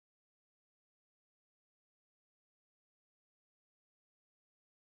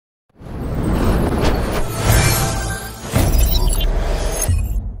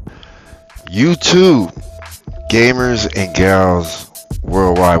YouTube gamers and gals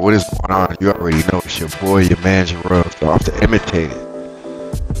worldwide, what is going on? You already know it's your boy, your man, your off the imitated,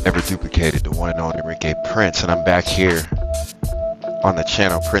 never duplicated, the one and only Ricky Prince, and I'm back here on the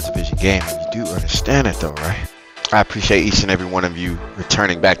channel Prince Vision Gaming. You do understand it though, right? I appreciate each and every one of you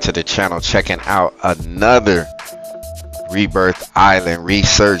returning back to the channel, checking out another Rebirth Island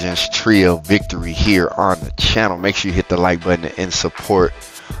Resurgence Trio victory here on the channel. Make sure you hit the like button in support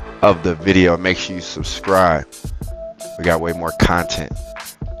of the video. Make sure you subscribe. We got way more content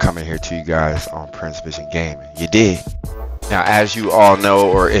coming here to you guys on Prince Vision Gaming. You did. Now, as you all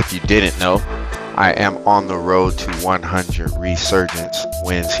know, or if you didn't know, I am on the road to 100 Resurgence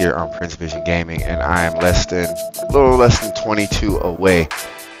wins here on Prince Vision Gaming, and I am a little less than 22 away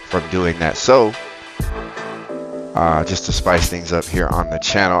from doing that. So, just to spice things up here on the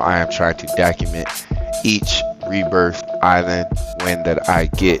channel, I am trying to document each Rebirth Island win that I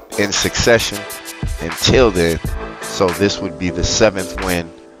get in succession until then. So this would be the 7th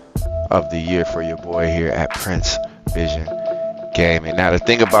win of the year for your boy here at Prince Vision Gaming. Now the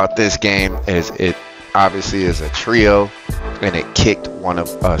thing about this game is it obviously is a trio and it kicked one of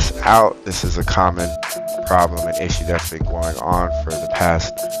us out. This is a common problem and issue that's been going on for the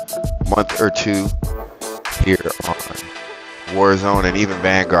past month or two here on Warzone and even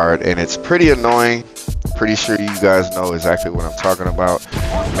Vanguard, and it's pretty annoying. Pretty sure you guys know exactly what I'm talking about.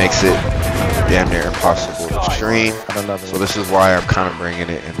 Makes it damn near impossible to stream. So this is why I'm kind of bringing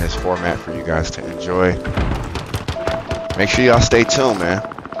it in this format for you guys to enjoy. Make sure y'all stay tuned, man.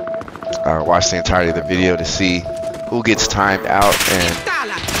 Watch the entirety of the video to see who gets timed out and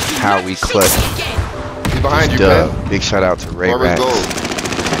how we clutch. He's behind you, man. Big shout out to Ray Rats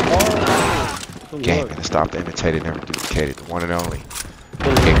Gaming to stop the imitated, never duplicated, the one and only.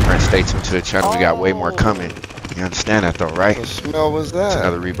 Okay, friends, stay tuned to the channel. We got way more coming. You understand that though, right? What the smell was that? It's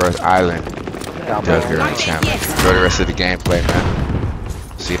another Rebirth Island dub here on the channel. Enjoy the rest of the gameplay,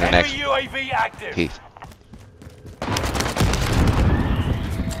 man. See you in the next one. Peace.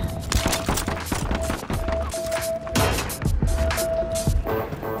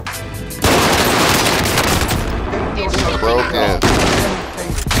 Broken.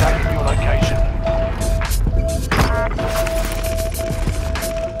 Tagging your location.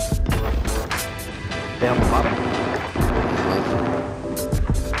 Down the bottom.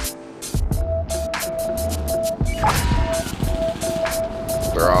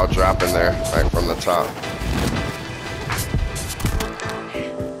 They're all dropping there, right from the top.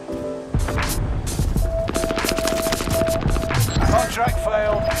 Contract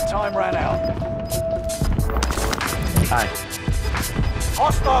failed. Time ran out. Hi.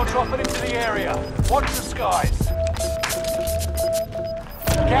 Hostile dropping into the area. Watch the skies.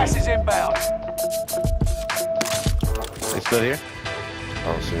 Gas is inbound. They still here? I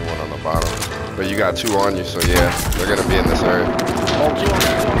don't see one on the bottom. But you got two on you, so yeah, they're gonna be in this area.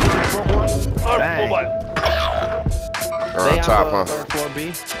 Dang. Or on top, huh? Third floor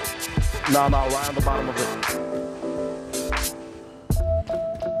B. No, right on the bottom of it.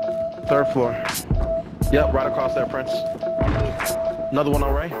 Third floor. Yep, right across there, Prince. Another one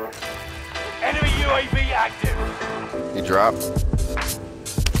on Ray. Enemy UAV active. He dropped.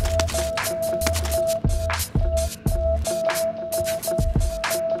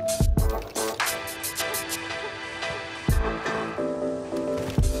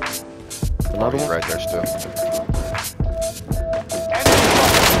 Another He's one right there still.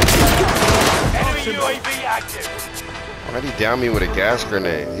 Enemy UAV active. Why'd he down me with a gas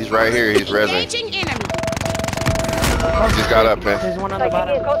grenade? He's right here. He's resin. He just got up, man. There's one on the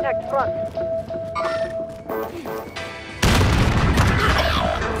bottom. Contact front.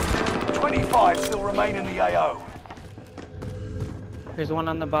 25 still remain in the AO. There's one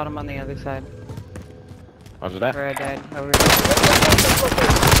on the bottom on the other side. Roger that. Where I died. Over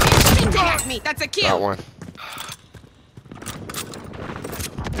Attack me. That's a kill. Got one.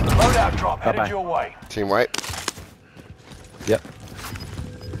 Loadout drop headed Bye-bye. your way. Team white. Yep.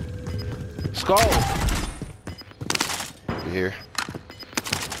 Skull. You here?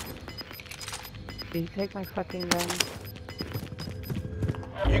 Can you take my fucking gun?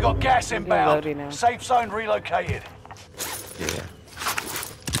 You got gas loading now. inbound. Safe zone relocated. Yeah.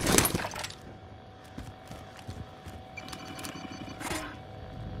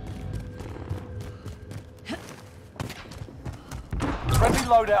 Friendly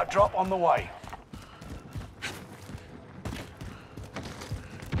loadout drop on the way.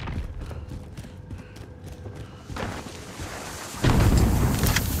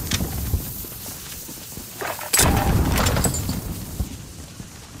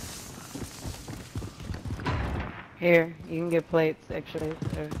 Here, you can get plates, actually.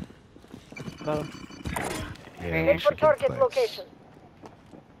 So. Bottom. Yeah, Right we here. should get plates.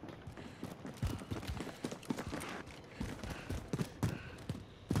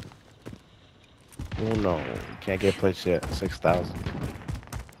 Oh no, we can't get plates yet. 6,000.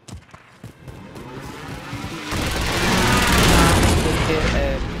 Let's get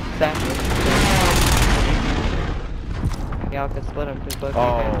a sandwich. Y'all can split them. Just both.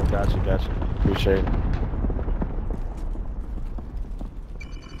 Oh, gotcha. Appreciate it.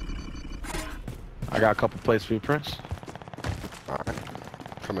 I got a couple plates for you, Prince. Alright.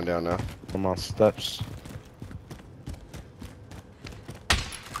 Coming down now. I'm on steps.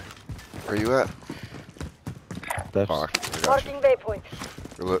 Where you at? Steps. Oh, I got you. Marking waypoint.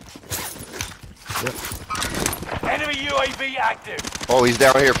 Good look. Enemy UAV active. Oh, he's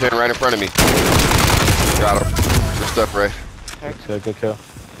down here, Pin, right in front of me. Got him. Good stuff, Ray. Good kill.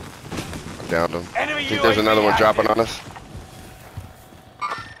 I downed him. Enemy I think there's UAV another one dropping active. on us.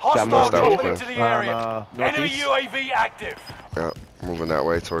 Hostile more dropping stuff. into the area. Enemy Northeast. UAV active. Yeah, moving that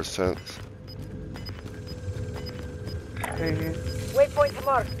way towards tents. Right here. Waypoint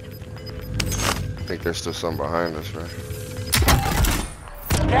marked. I think there's still some behind us, right?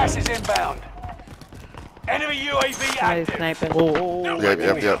 Gas is inbound. Enemy UAV Somebody's active. sniping. Oh,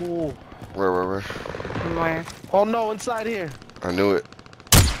 Yep. Ooh. Where? Somewhere. Oh no, inside here. I knew it.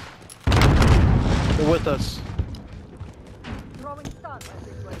 They're with us. Throwing stun.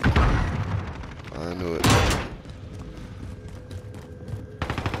 I knew it.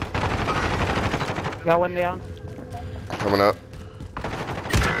 Got one down. Coming up.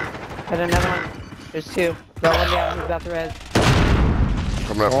 Got another one. There's two. Got one down. Who's got the res?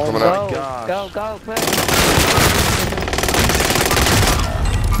 Coming up. Oh Coming my up. gosh. Go, quick.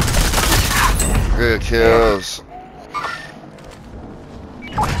 Good kills.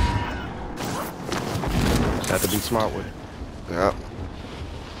 Just have to be smart with it. Yep.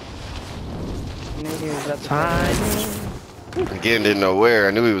 Knew he was up Time. Again, didn't know where.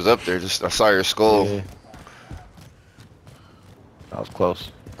 I knew he was up there. Just I saw your skull. Yeah. That was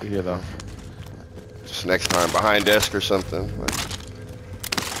close. We're here though. Just next time, behind desk or something. Like,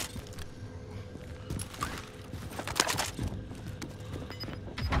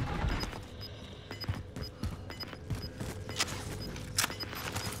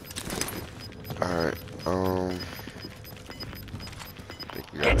 alright,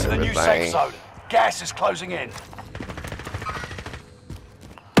 think we got Get to the new safe everything. zone. Gas is closing in.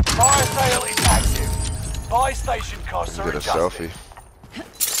 Fire sale is active. Buy station costs are Get a adjusted. selfie.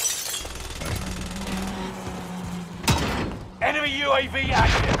 Enemy UAV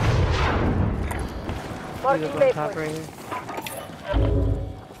active. Marking He's up on top waypoint. right here.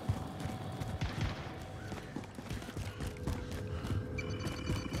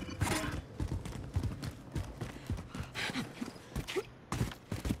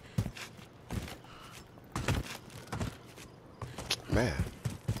 Man.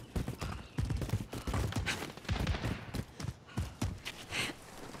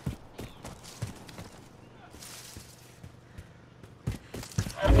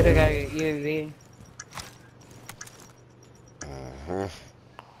 Could've got your UAV.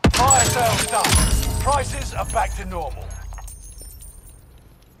 Fire sales done. Prices are back to normal.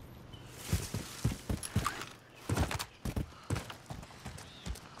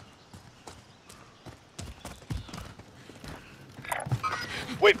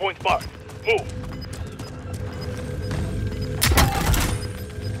 Waypoint marked. Move.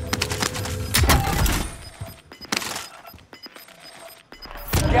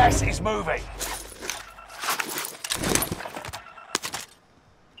 Gas is moving.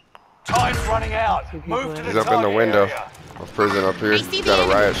 Time's running out. Move to the He's up in the target window area. of prison up here. He's got a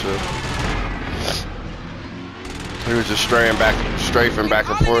riot shield. He was just strafing back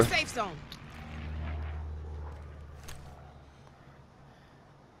and forth. Safe zone.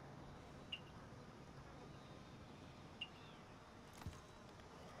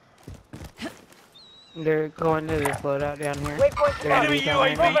 They're going to this loadout down here. Waypoint They're gonna Enemy be down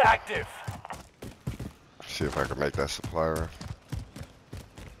UAV here. active. See if I can make that supply run.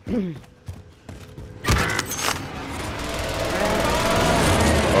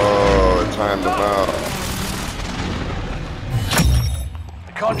 Oh, it timed him out.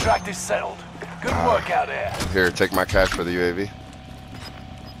 The contract is settled. Good work out there. Here, take my cash for the UAV.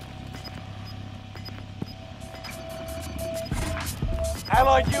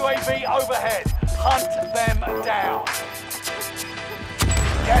 Allied UAV overhead. Hunt them down.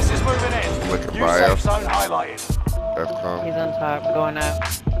 Gas is moving in. Look at New bio. safe zone highlighted. FCOM. He's on top, going up.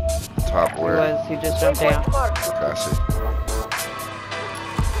 Top He where? was, he just jumped down. Waypoint marked. Okay, I see.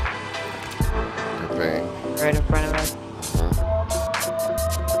 Good thing. Right in front of us.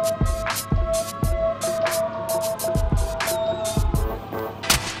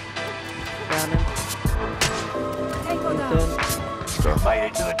 made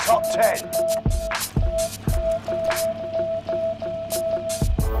it to the top 10.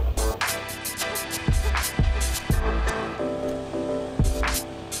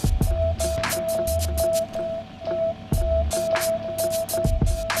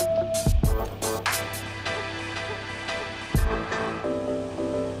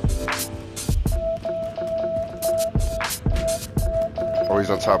 Oh, he's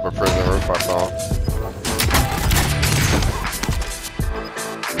on top of prison roof, I saw him.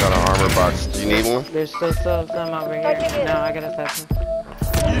 Got an armor box. Do you need one? There's still some over here. No, I got a second.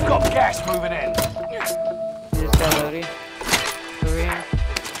 You've got gas moving in. You just got loaded. Over here.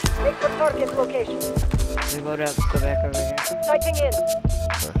 Wait for target location. We load up, let's go back over here. Sighting in.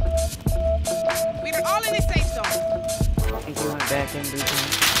 We're all in the safe zone. I think he went back in blue time.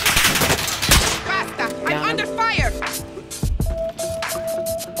 Basta! Down. I'm under fire!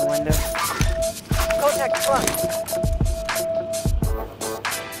 The window. Contact front.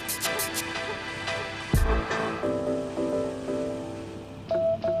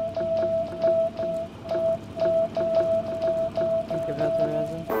 Think about the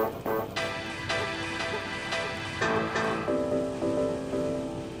resin.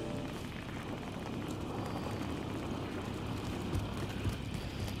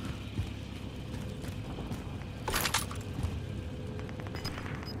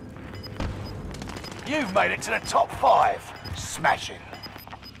 You've made it to the top 5. Smashing.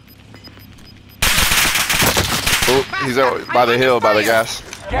 Oh, he's out by the hill, by the gas.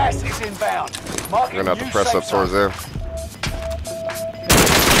 Gas is inbound. Marking We're gonna have to new press up safe towards zone. them.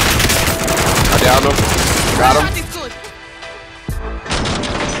 I downed him. Got him. Shot is good.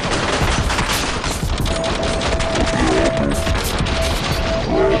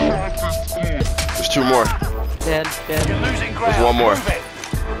 There's two more. Dead, You're dead. losing ground. There's one more. Move it.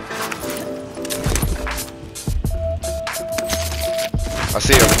 I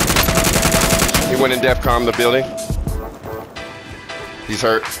see him. He went in DEFCON, the building. He's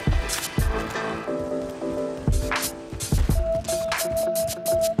hurt.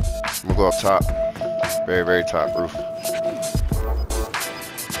 I'm gonna go up top. Very, very top roof.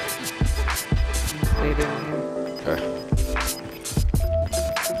 Stay down here. Okay.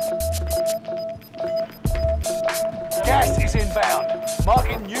 Gas is inbound.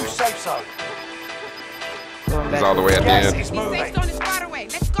 Marking new safe zone. Going He's back all the way at the Gas end. is The moving. safe zone is far away.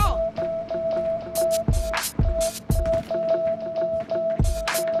 Let's go.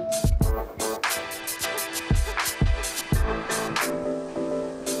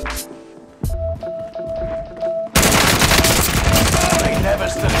 They never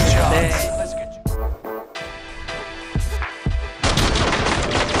stood a chance. Dang. Let's get you.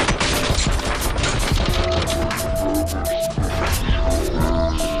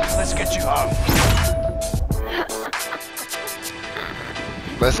 Let's get you home.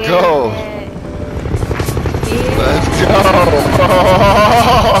 Let's go. Yeah. Let's go.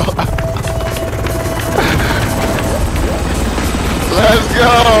 Let's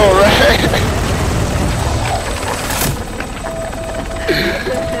go, Ray.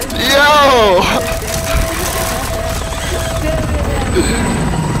 Yo.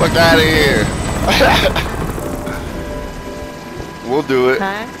 Fuck out of here. We'll do it.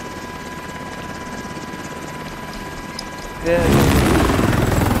 Huh? Good.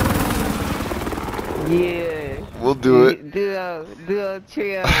 Yeah. We'll do it. Duo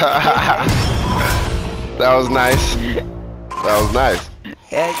trio. That was nice. That was nice.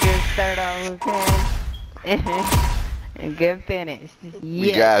 Yeah, good start off with him. And good finish.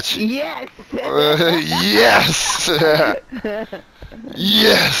 Yes. got you. Yes. Yes.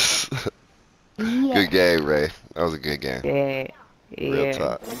 Yes. Good game, Ray. That was a good game. Yeah. Real Yeah.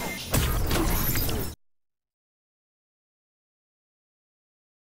 talk.